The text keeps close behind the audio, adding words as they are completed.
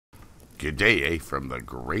Good day, eh? From the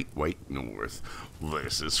Great White North.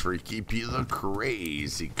 This is Freaky P the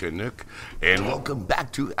Crazy Canuck, and welcome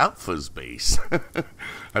back to Alpha's base.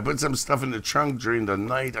 I put some stuff in the trunk during the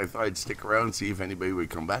night. I thought I'd stick around and see if anybody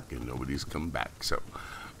would come back, and nobody's come back. So,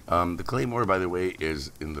 the Claymore, by the way,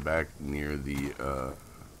 is in the back near the,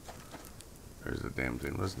 there's the damn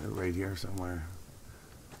thing, wasn't it right here somewhere?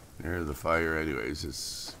 Near the fire, anyways,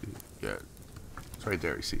 it's right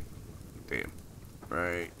there, you see. Damn.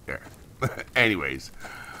 Right there. Anyways,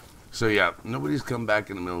 so yeah, nobody's come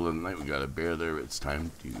back in the middle of the night. We got a bear there. It's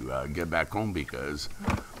time to get back home because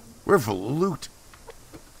we're full of loot.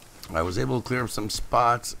 I was able to clear up some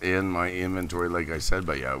spots in my inventory, like I said,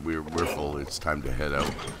 but yeah, we're full. It's time to head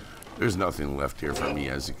out. There's nothing left here for me,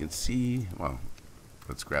 as you can see. Well,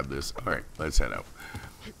 let's grab this. All right, let's head out.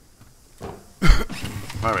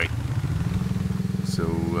 All right. So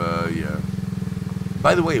yeah.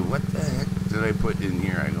 By the way, what the heck did I put in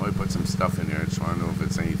here? I know I put some stuff in there. I just want to know if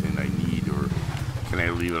it's anything I need or can I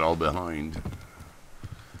leave it all behind.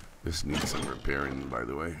 This needs some repairing, by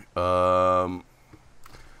the way.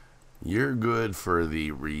 You're good for the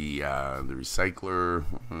recycler.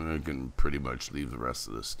 I can pretty much leave the rest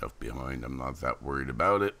of this stuff behind. I'm not that worried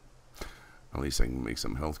about it. At least I can make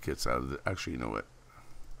some health kits out of it. Actually, you know what?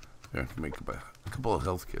 Yeah, I can make a couple of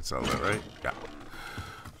health kits out of that, right? Yeah.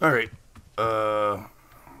 All right.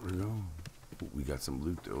 We go. We got some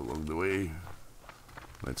loot along the way.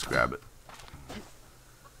 Let's grab it.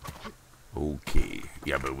 Okay.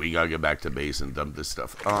 Yeah, but we gotta get back to base and dump this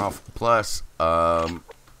stuff off. Plus, I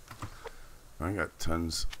got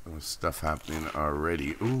tons of stuff happening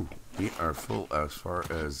already. Ooh, we are full as far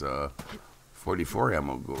as 44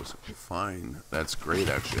 ammo goes. Fine. That's great,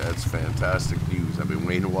 actually. That's fantastic news. I've been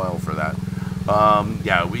waiting a while for that.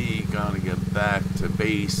 Yeah, we gotta get back to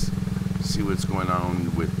base. See what's going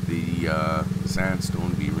on with the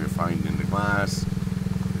sandstone being refined into glass.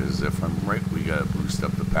 Because if I'm right, we gotta boost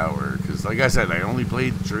up the power. Because like I said, I only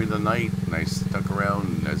played during the night and I stuck around,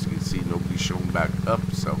 and as you can see, nobody's shown back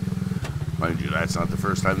up. So mind you, that's not the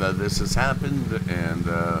first time that this has happened, and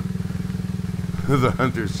the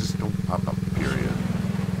hunters just don't pop up, period.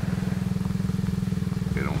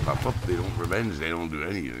 They don't pop up, they don't revenge, they don't do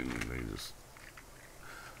anything. They just...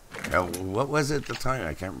 Hell, what was it at the time?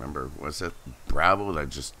 I can't remember. Was it Bravo that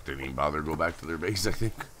just didn't even bother to go back to their base, I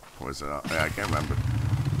think? Or was it... I can't remember.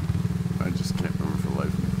 I just can't remember for the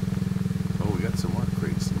life of me. Oh, we got some more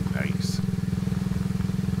crates. Nice.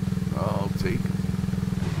 I'll take...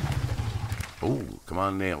 Oh, come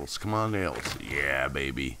on, nails. Come on, nails. Yeah,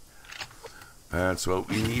 baby. That's what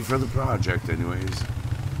we need for the project, anyways.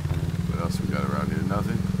 What else we got around here?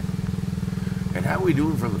 Nothing. And how we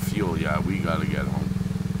doing for the fuel? Yeah, we gotta get home.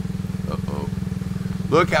 Uh-oh.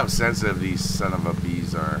 Look how sensitive these son of a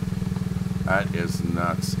bees are. That is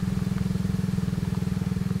nuts.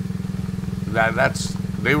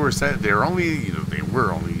 They were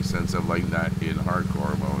only sensitive like that in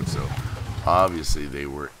hardcore mode, so obviously they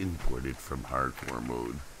were imported from hardcore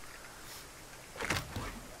mode.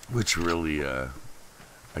 Which really, I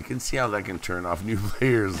can see how that can turn off new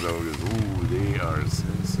players though, because, ooh, they are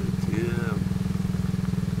sensitive.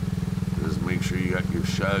 Just make sure you got your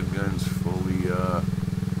shotguns fully,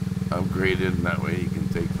 upgraded, and that way you can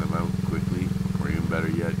take them out quickly. Or even better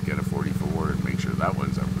yet, get a 44 and make sure that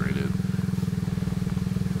one's upgraded.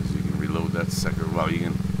 Because you can reload that sucker, well, you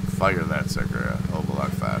can fire that sucker a hell of a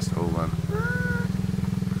lot fast. Hold on.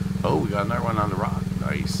 Oh, we got another one on the rock.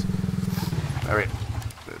 Nice. Alright.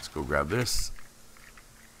 Let's go grab this.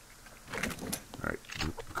 Alright,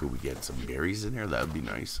 could we get some berries in there? That would be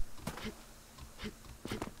nice.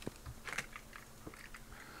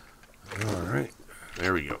 Alright,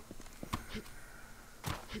 there we go.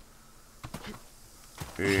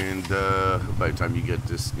 And by the time you get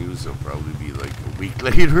this news, it'll probably be like a week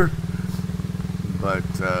later. But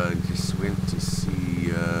just went to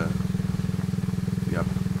see the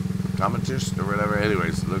optometrist or whatever.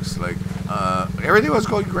 Anyways, it looks like everything was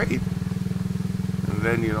going great. And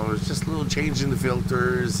then, you know, there's just a little change in the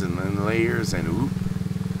filters and then layers, and oop,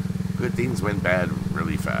 good things went bad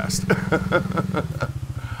really fast.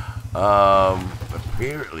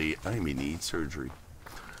 Apparently, I may need surgery.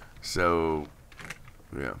 So,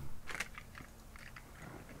 yeah.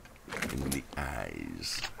 In the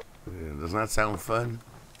eyes. Yeah, doesn't that sound fun?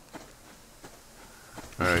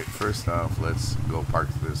 Alright, first off, let's go park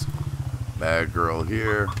this bad girl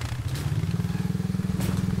here.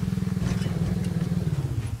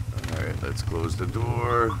 Alright, let's close the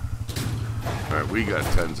door. Alright, we got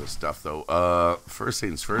tons of stuff though. First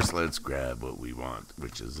things first, let's grab what we want,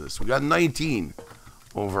 which is this. We got 19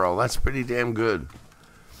 overall. That's pretty damn good.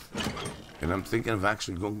 And I'm thinking of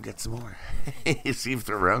actually going and get some more. See if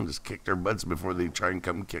they're around. Just kick their butts before they try and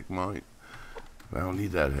come kick mine. I don't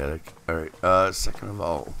need that headache. Alright, second of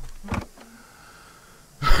all.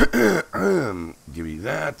 Give me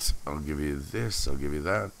that. I'll give you this. I'll give you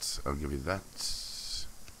that. I'll give you that.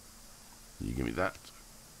 You give me that.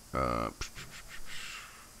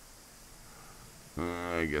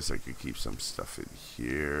 I guess I could keep some stuff in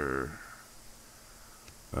here.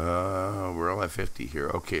 We're all at 50 here.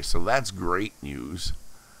 Okay, so that's great news.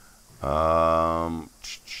 But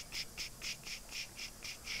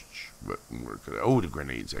where could I? Oh, the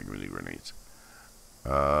grenades. Give me the grenades.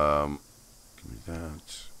 Give me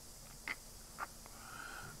that.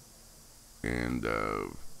 And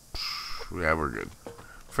yeah, we're good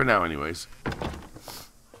for now, anyways.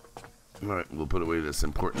 All right, we'll put away this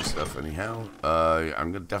important stuff anyhow.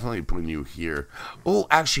 I'm gonna definitely put you here. Oh,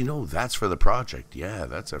 actually, no, that's for the project. Yeah,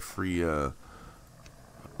 that's a free.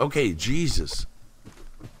 Okay, Jesus.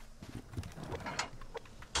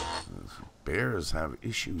 Bears have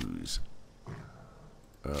issues.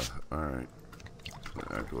 All right.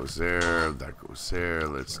 That goes there. That goes there.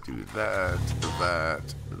 Let's do that.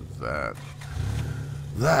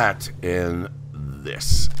 That, and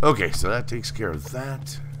this. Okay, so that takes care of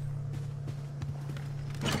that.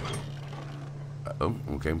 Oh,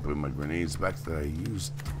 okay, I'm putting my grenades back that I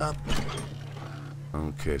used up.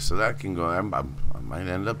 Okay, so that can go. I might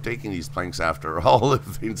end up taking these planks after all if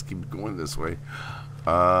things keep going this way.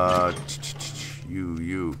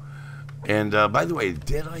 You. And by the way,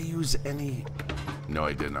 did I use any? No,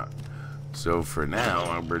 I did not. So for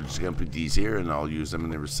now, we're just gonna put these here, and I'll use them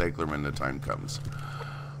in the recycler when the time comes.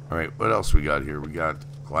 All right, what else we got here? We got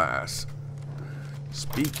glass.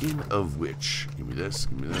 Speaking of which, give me this,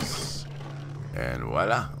 and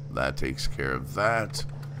voila, that takes care of that.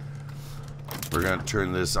 We're gonna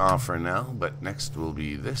turn this off for now, but next will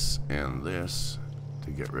be this and this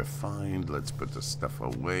to get refined. Let's put the stuff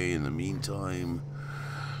away in the meantime.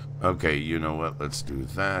 Okay, you know what? Let's do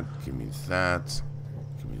that. Give me that.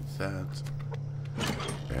 Give me that.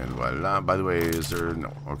 And voila. By the way, is there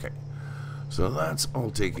no? Okay. So that's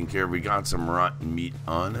all taken care of. We got some rotten meat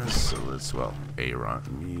on us. So let's, well, a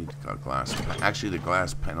rotten meat. Got glass. Actually, the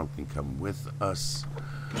glass panel can come with us.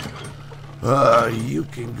 You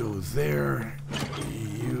can go there.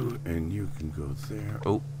 You and you can go there.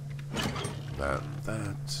 Oh,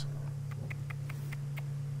 that.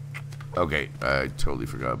 Okay, I totally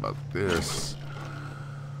forgot about this.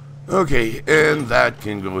 Okay, and that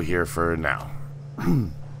can go here for now.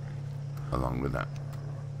 Along with that.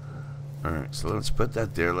 Alright, so let's put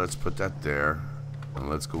that there, let's put that there. And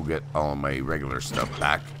let's go get all of my regular stuff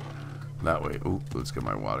back. That way. Ooh, let's get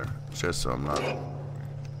my water. Just so I'm not...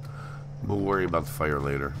 We'll worry about the fire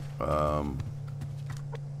later.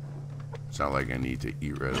 It's not like I need to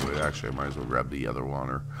eat right away. Actually, I might as well grab the other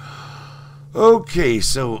water. Okay,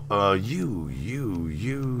 so, you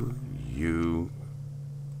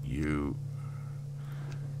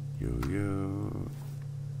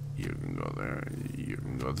can go there, you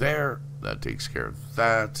can go there. That takes care of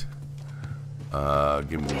that.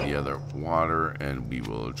 Give me the other water and we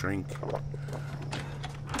will drink.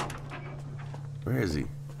 Where is he?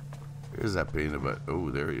 Where's that pain about?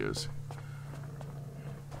 Oh, there he is.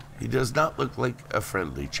 He does not look like a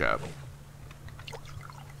friendly chap.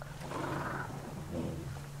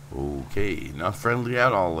 Okay, not friendly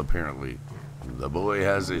at all, apparently. The boy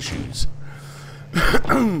has issues.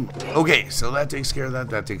 Okay, so that takes care of that.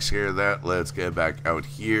 That takes care of that. Let's get back out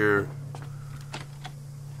here.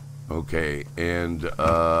 Okay, and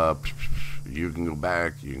you can go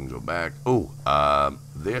back. You can go back. Oh,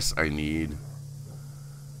 this I need.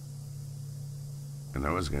 And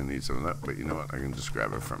I was going to need some of that, but you know what? I can just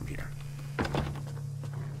grab it from here.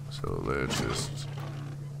 So let's just...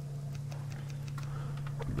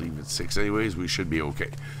 I believe it's 6 anyways. We should be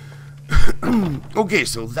okay. Okay,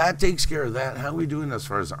 so that takes care of that. How are we doing as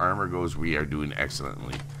far as armor goes? We are doing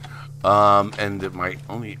excellently. And my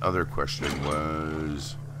only other question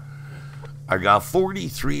was... I got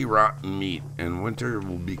 43 rotten meat, and winter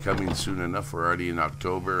will be coming soon enough. We're already in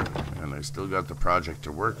October, and I still got the project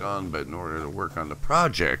to work on, but in order to work on the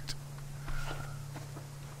project,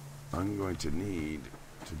 I'm going to need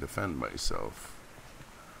to defend myself.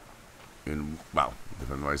 Well,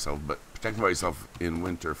 defend myself, but protect myself in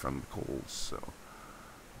winter from the cold, so.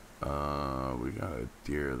 We got a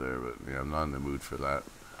deer there, but yeah, I'm not in the mood for that.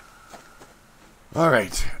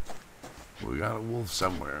 Alright. We got a wolf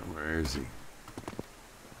somewhere. Where is he?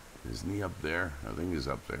 Isn't he up there? I think he's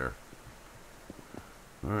up there.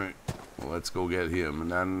 Alright. Well, let's go get him.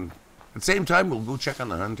 And then, at the same time, we'll go check on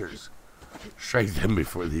the hunters. Strike them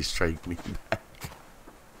before they strike me back.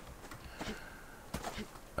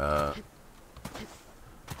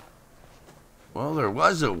 Well, there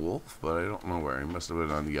was a wolf, but I don't know where. He must have been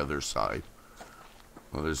on the other side.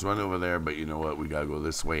 Well, there's one over there, but you know what? We gotta go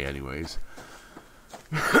this way anyways.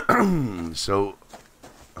 So,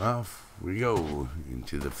 off we go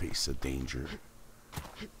into the face of danger.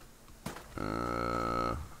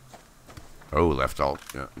 Oh, left alt.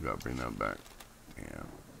 Yeah, gotta bring that back. Yeah.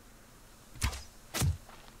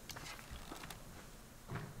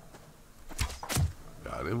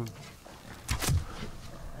 Got him.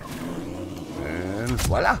 And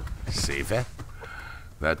voila. Save it.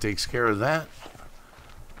 That takes care of that.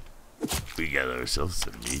 We got ourselves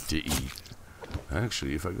some meat to eat.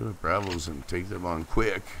 Actually, if I go to Bravos and take them on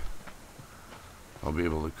quick, I'll be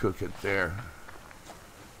able to cook it there.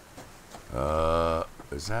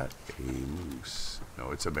 Is that a moose?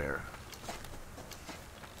 No, it's a bear.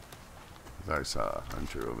 I saw a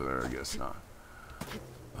hunter over there, I guess not.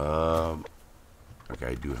 Okay,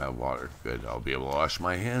 I do have water. Good, I'll be able to wash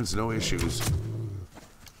my hands, no issues.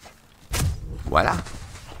 Voila!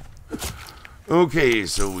 Okay,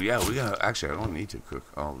 so yeah, we got. Actually, I don't need to cook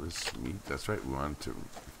all this meat. That's right, we want it to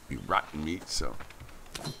be rotten meat, so.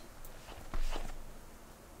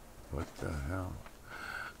 What the hell?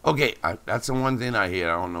 Okay, that's the one thing I hate.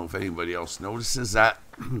 I don't know if anybody else notices that.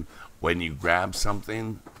 When you grab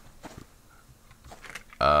something,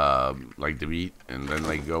 like the meat, and then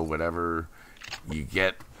they go whatever, you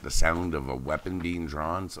get the sound of a weapon being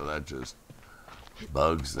drawn, so that just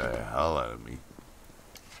bugs the hell out of me.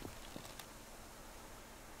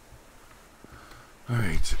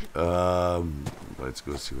 Alright, let's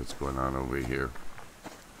go see what's going on over here.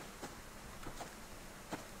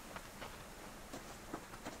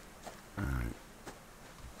 Alright.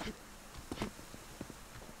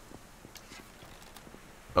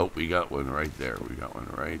 Oh, we got one right there. We got one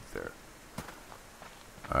right there.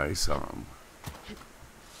 I saw him.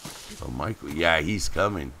 Oh, Michael. Yeah, he's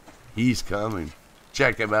coming. He's coming.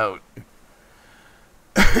 Check him out.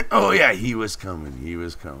 Oh, yeah, he was coming. He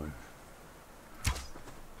was coming.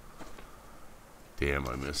 Damn,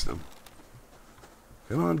 I missed him.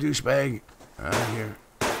 Come on, douchebag. Out of here.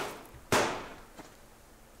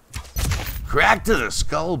 Crack to the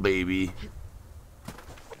skull, baby.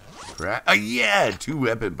 Crack. Oh, yeah, 2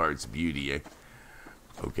 weapon parts. Beauty, eh?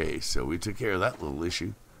 Okay, so we took care of that little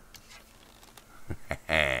issue.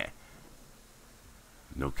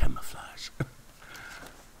 No camouflage.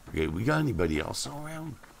 Okay, we got anybody else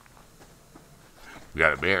around? We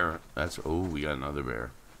got a bear. That's. Oh, we got another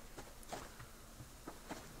bear.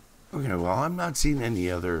 Okay, well, I'm not seeing any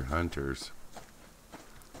other hunters.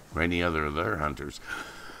 Or any other of their hunters.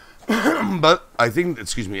 But I think,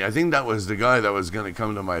 excuse me, I think that was the guy that was going to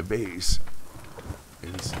come to my base.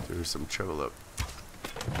 There's some trouble up.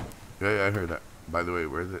 Yeah, I heard that. By the way,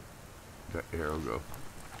 where did that arrow go?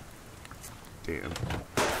 Damn.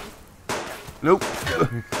 Nope.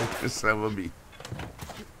 That would be.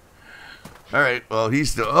 Alright, well,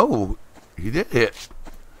 he's still. Oh, he did hit.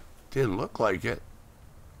 Didn't look like it.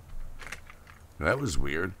 That was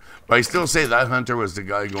weird. But I still say that hunter was the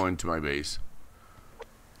guy going to my base.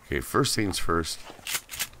 Okay, first things first.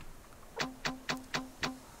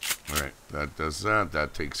 Alright, that does that.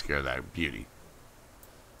 That takes care of that. Beauty.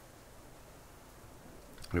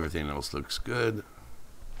 Everything else looks good.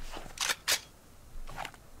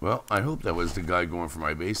 Well, I hope that was the guy going for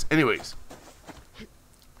my base. Anyways.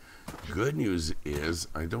 Good news is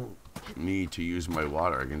I don't need to use my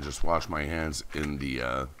water. I can just wash my hands in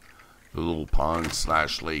the little pond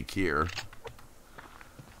 / lake here.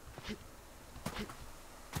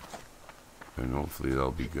 And hopefully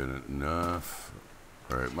that'll be good enough.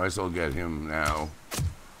 Alright, might as well get him now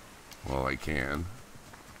while I can.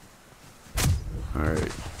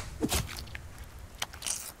 Alright.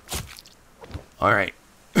 Alright.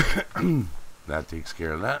 That takes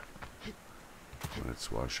care of that.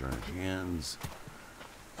 Let's wash our hands.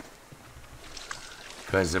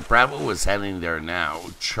 Because if Bravo was heading there now,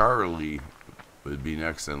 Charlie would be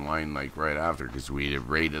next in line, like right after, because we had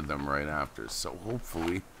raided them right after. So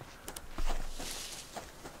hopefully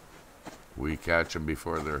we catch them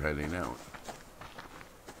before they're heading out.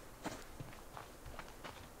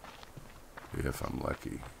 If I'm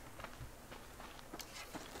lucky.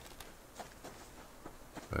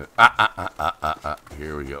 But,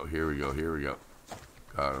 here we go, here we go, here we go.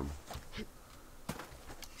 Got him.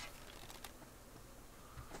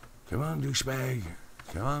 Come on, douchebag.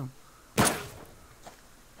 Come on.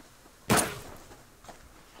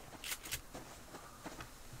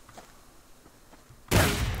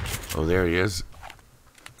 Oh, there he is.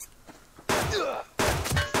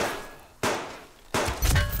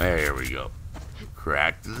 There we go.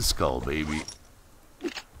 Crack to the skull, baby.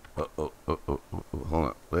 Hold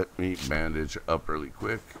on. Let me bandage up really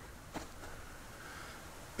quick.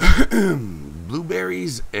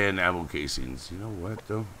 Blueberries and apple casings. You know what,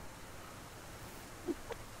 though?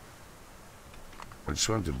 I just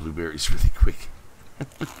want the blueberries really quick.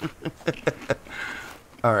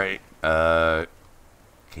 Alright.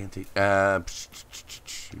 Can't take...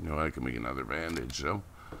 you know, I can make another bandage, though.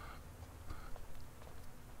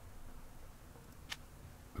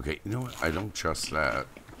 Okay, you know what? I don't trust that.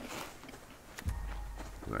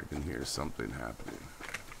 I can hear something happening.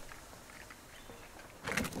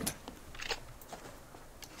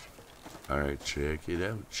 Alright, check it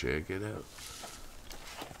out. Check it out.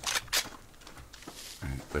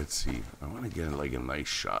 Alright, let's see. I want to get like a nice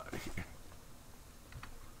shot here.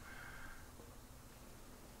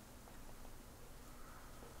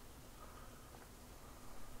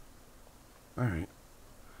 Alright.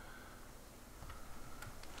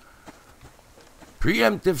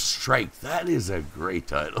 Preemptive Strike. That is a great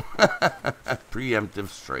title. Preemptive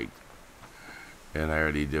Strike. And I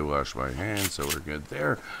already did wash my hands, so we're good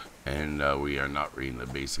there. And we are not reading the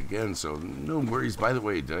base again, so no worries. By the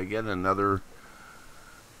way, did I get another...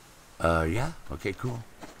 yeah? Okay, cool.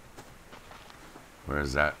 Where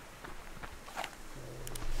is that?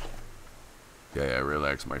 Yeah,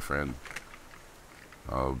 relax, my friend.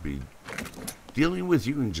 I'll be dealing with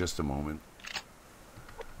you in just a moment.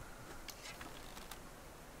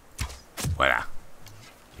 Voila.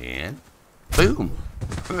 And boom.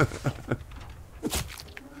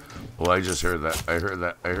 Oh, I just heard that. I heard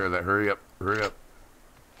that. Hurry up. Hurry up.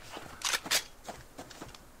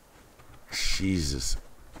 Jesus.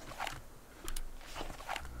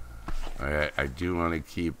 I do want to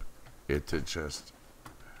keep it to just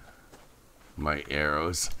my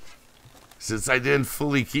arrows. Since I didn't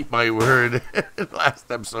fully keep my word last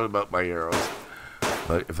episode about my arrows.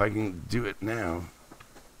 But if I can do it now.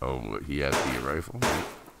 Oh, he has the rifle.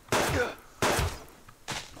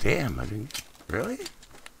 Damn, I didn't. Really?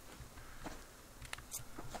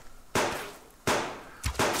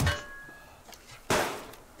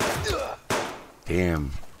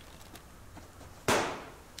 Damn.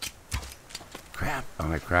 Crap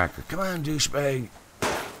on a cracker. Come on, douchebag.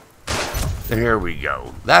 There we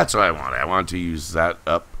go. That's what I want. I want to use that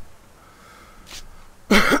up.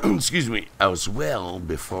 Excuse me. As well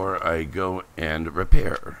before I go and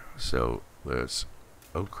repair. So let's.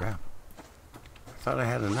 Oh crap. I thought I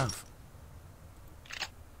had enough.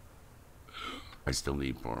 I still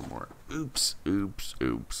need 4 more. Oops. Oops.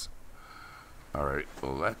 Oops. Alright,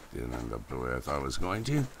 well that didn't end up the way I thought it was going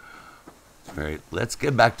to. Alright, let's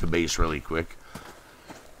get back to base really quick.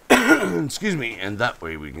 Excuse me, and that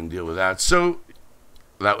way we can deal with that. So,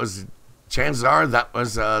 that was, chances are, that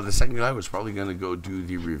was the second guy was probably going to go do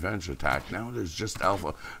the revenge attack. Now there's just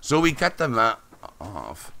Alpha. So we cut them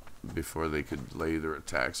off before they could lay their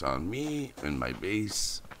attacks on me and my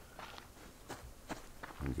base.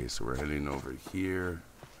 Okay, so we're heading over here.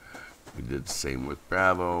 We did the same with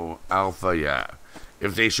Bravo. Alpha, yeah.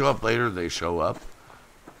 If they show up later, they show up.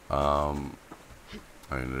 I mean,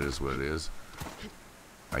 it is what it is.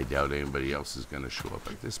 I doubt anybody else is going to show up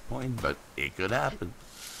at this point, but it could happen.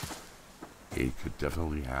 It could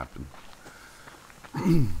definitely happen.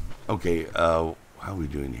 Okay, how are we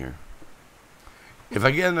doing here? If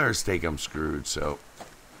I get another steak, I'm screwed, so...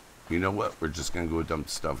 You know what? We're just going to go dump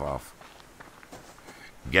stuff off.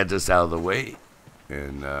 Get this out of the way,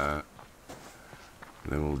 and then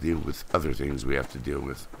we'll deal with other things we have to deal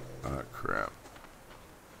with. Oh, crap.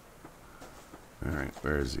 Alright,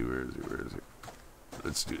 where is he? Where is he? Where is he?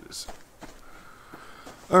 Let's do this.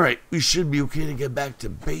 Alright, we should be okay to get back to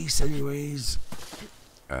base anyways.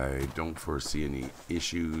 I don't foresee any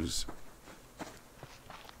issues.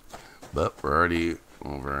 But we're already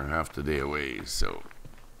over half the day away, so...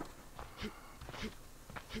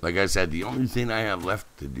 Like I said, the only thing I have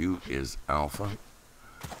left to do is Alpha.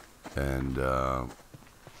 And,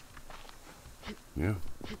 yeah.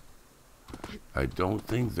 I don't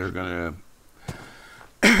think they're gonna...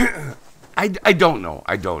 I don't know.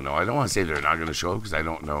 I don't want to say they're not gonna show up because I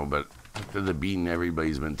don't know, but after the beating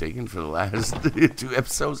everybody's been taking for the last 2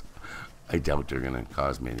 episodes, I doubt they're gonna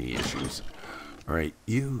cause many issues. Alright,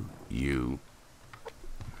 you,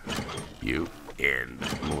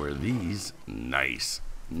 and more of these. Nice.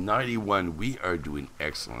 91, we are doing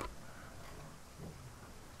excellent.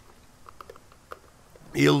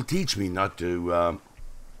 It'll teach me not to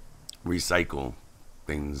recycle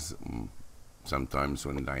things sometimes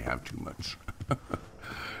when I have too much.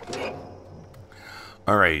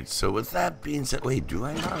 Alright, so with that being said, wait, do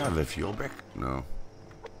I not have a fuel brick? No.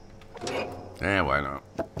 Why not?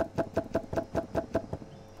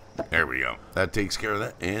 There we go. that takes care of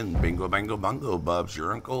that. And bingo, bango, bongo, Bob's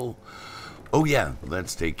your uncle. Oh, yeah,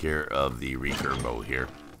 let's take care of the recurve bow here.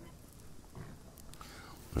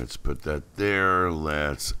 Let's put that there.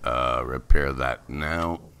 Let's repair that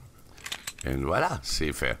now. And voila,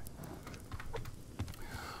 c'est fait.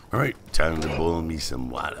 Alright, time to boil me some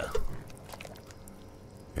water.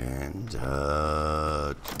 And,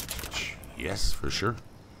 yes, for sure.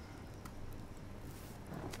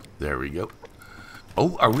 There we go.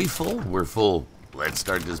 Oh, are we full? We're full. Let's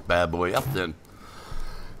start this bad boy up then.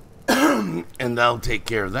 And I'll take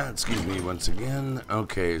care of that. Excuse me once again.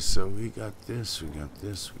 Okay, so we got this, we got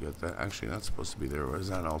this, we got that. Actually, that's supposed to be there. Why is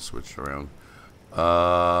that all switched around?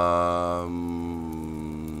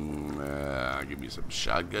 Give me some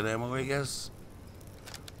shotgun ammo, I guess.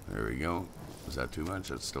 There we go. Is that too much?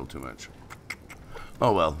 That's still too much.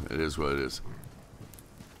 Oh well, it is what it is.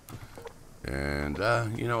 And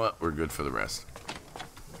you know what? We're good for the rest.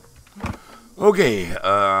 Okay.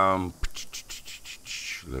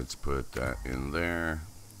 Let's put that in there.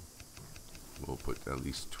 We'll put at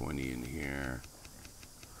least 20 in here.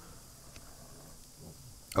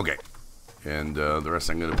 Okay. And the rest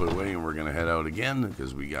I'm going to put away, and we're going to head out again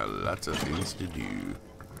because we got lots of things to do.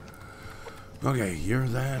 Okay, you're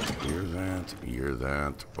that, you're that, you're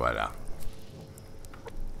that. Voila.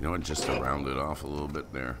 You know what? Just to round it off a little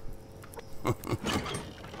bit there.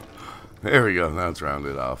 There we go. That's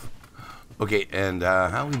rounded off. Okay, and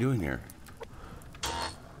how are we doing here?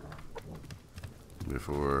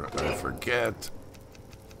 Before I forget.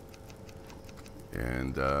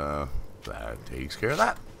 And that takes care of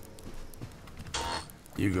that.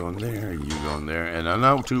 You go in there, you go in there. And I'm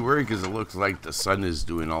not too worried because it looks like the sun is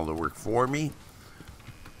doing all the work for me.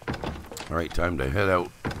 Alright, time to head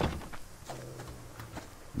out.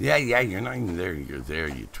 Yeah, you're not even there. You're there,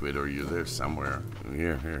 you twit, or you're there somewhere.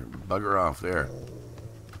 Here, bugger off there.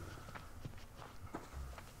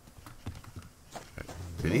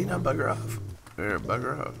 Did he not bugger off? There,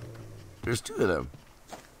 bugger off. There's two of them.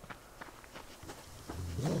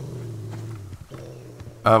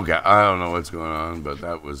 Okay, I don't know what's going on, but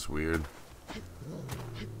that was weird.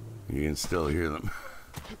 You can still hear them.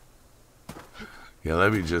 Yeah,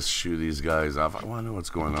 let me just shoo these guys off. I want to know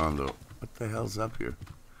what's going on, though. What the hell's up here?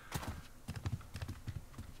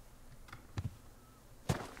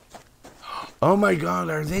 Oh my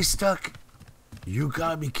god, are they stuck? You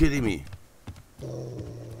gotta be kidding me.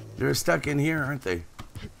 They're stuck in here, aren't they?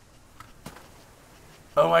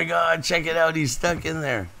 Oh my god, check it out, he's stuck in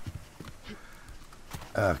there.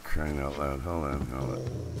 Ah, crying out loud. Hold on.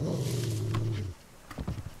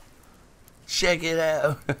 Check it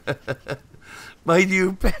out. My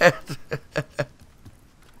new pet.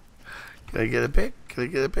 Can I get a pic?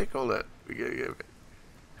 Hold on. We gotta get a pic.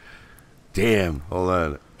 Damn, hold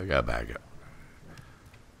on. I gotta back up.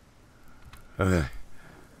 Okay.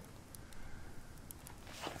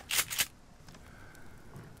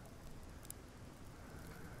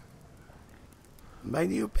 My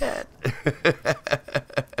new pet.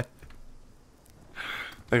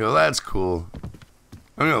 I go, that's cool.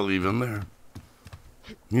 I'm gonna leave him there.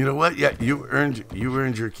 You know what? Yeah, you earned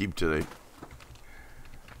your keep today.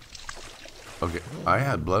 Okay, I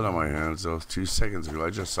had blood on my hands though 2 seconds ago.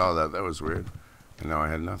 I just saw that. That was weird. And now I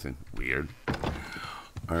had nothing. Weird.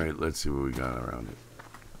 Alright, let's see what we got around it.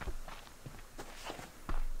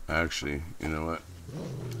 Actually, you know what?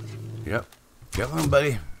 Yep. Come on,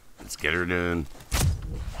 buddy. Let's get her done.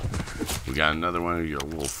 We got another one of your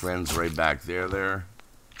little friends right back there.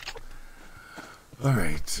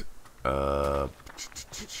 Alright. Where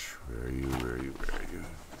are you?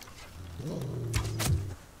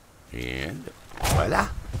 And voila.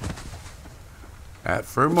 That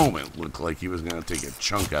for a moment looked like he was going to take a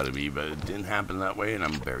chunk out of me, but it didn't happen that way, and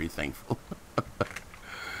I'm very thankful.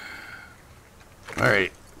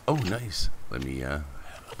 Alright. Oh, nice. Let me have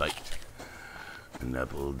a bite. An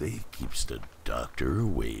apple a day keeps the doctor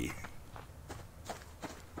away.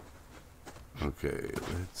 Okay,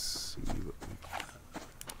 let's see what we got.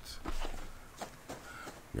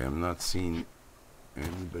 Yeah, I'm not seeing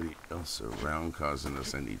anybody else around causing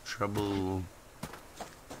us any trouble.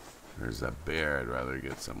 There's that bear. I'd rather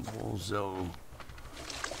get some wolves though.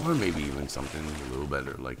 Or maybe even something a little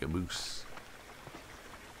better, like a moose.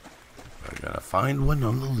 I gotta find one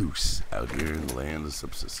on the loose out here in the land of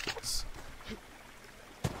subsistence.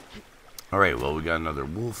 Alright, well, we got another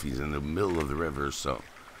wolf. He's in the middle of the river, so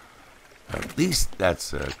at least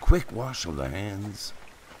that's a quick wash of the hands.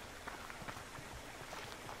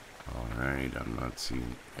 Alright, I'm not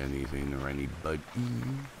seeing anything or anybody.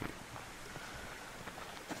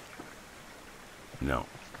 No.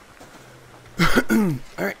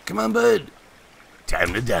 Alright, come on, bud.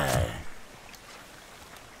 Time to die.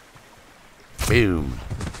 Boom.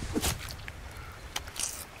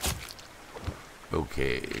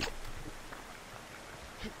 Okay.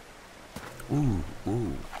 Ooh.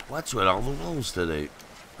 What's with all the wolves today?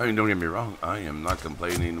 I mean, don't get me wrong. I am not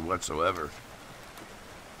complaining whatsoever.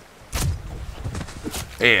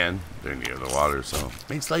 And they're near the water, so it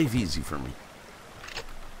makes life easy for me.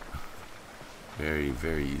 Very,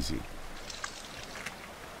 very easy.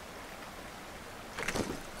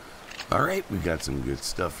 Alright, we got some good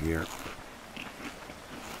stuff here.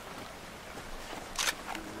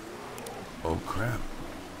 Oh, crap.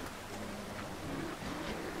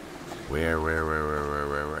 Where?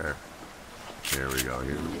 There we go,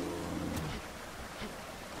 here.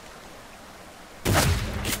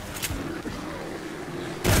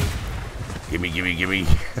 Gimme.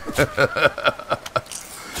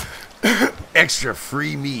 Extra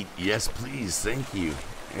free meat. Yes, please. Thank you.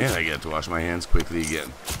 And I get to wash my hands quickly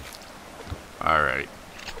again. Alright.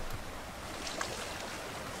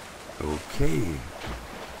 Okay.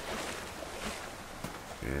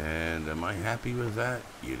 And am I happy with that?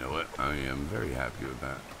 You know what? I am very happy with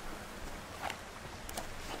that.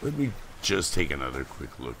 Let me just take another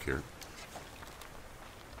quick look here.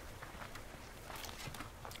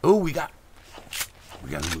 Oh, we got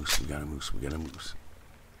a moose. We got a moose.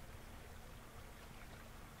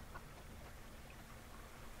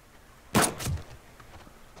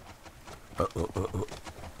 Oh.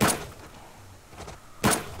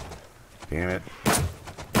 Damn it.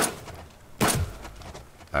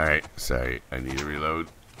 Alright, sorry. I need to reload.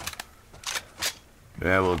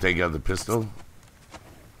 Yeah, we'll take out the pistol.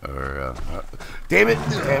 Or, damn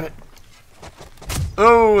it!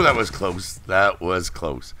 Oh, that was close.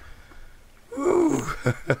 Ooh.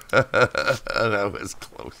 That was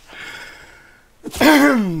close.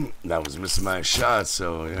 That was missing my shot,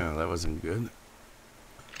 so, yeah, that wasn't good.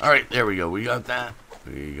 Alright, there we go. We got that.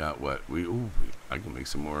 We got what? I can make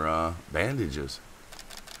some more, bandages.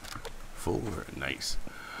 4. Nice.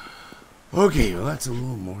 Okay, well, that's a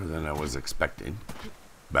little more than I was expecting.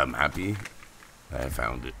 But I'm happy I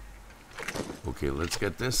found it. Okay, let's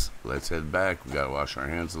get this. Let's head back. We gotta wash our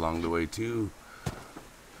hands along the way, too.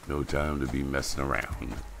 No time to be messing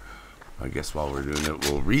around. I guess while we're doing it,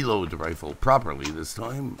 we'll reload the rifle properly this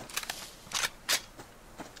time.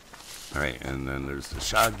 Alright, and then there's the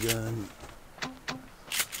shotgun.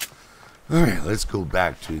 Alright, let's go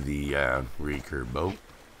back to the recurve boat.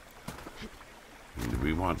 Do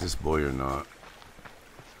we want this boy or not?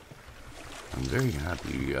 I'm very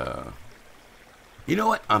happy. You know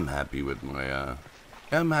what? I'm happy with my.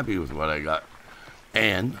 I'm happy with what I got,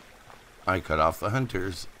 and I cut off the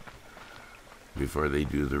hunters before they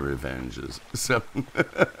do the revenges. So,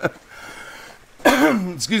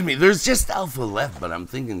 excuse me. There's just alpha left, but I'm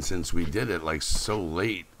thinking since we did it like so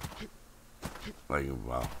late, like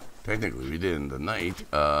well, technically we did in the night.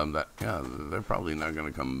 They're probably not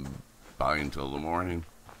gonna come by until the morning.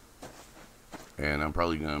 And I'm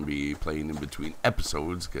probably going to be playing in between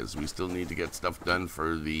episodes because we still need to get stuff done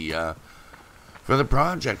for the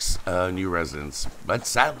project's new residents. But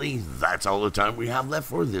sadly, that's all the time we have left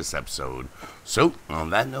for this episode. So,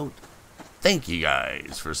 on that note, thank you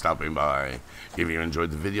guys for stopping by. If you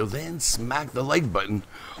enjoyed the video, then smack the like button,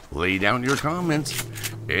 lay down your comments,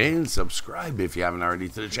 and subscribe if you haven't already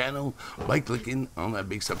to the channel by clicking on that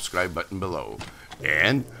big subscribe button below.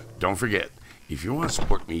 And don't forget, if you want to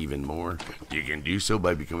support me even more, you can do so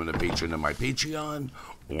by becoming a patron of my Patreon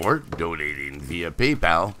or donating via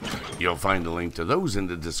PayPal. You'll find a link to those in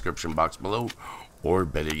the description box below. Or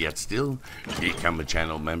better yet still, become a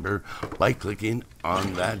channel member by clicking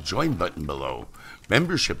on that join button below.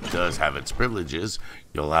 Membership does have its privileges.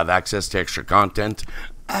 You'll have access to extra content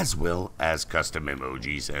as well as custom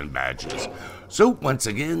emojis and badges. So once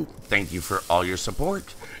again, thank you for all your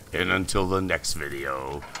support. And until the next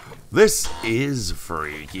video, this is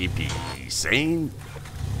Freaky P saying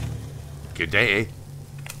good day.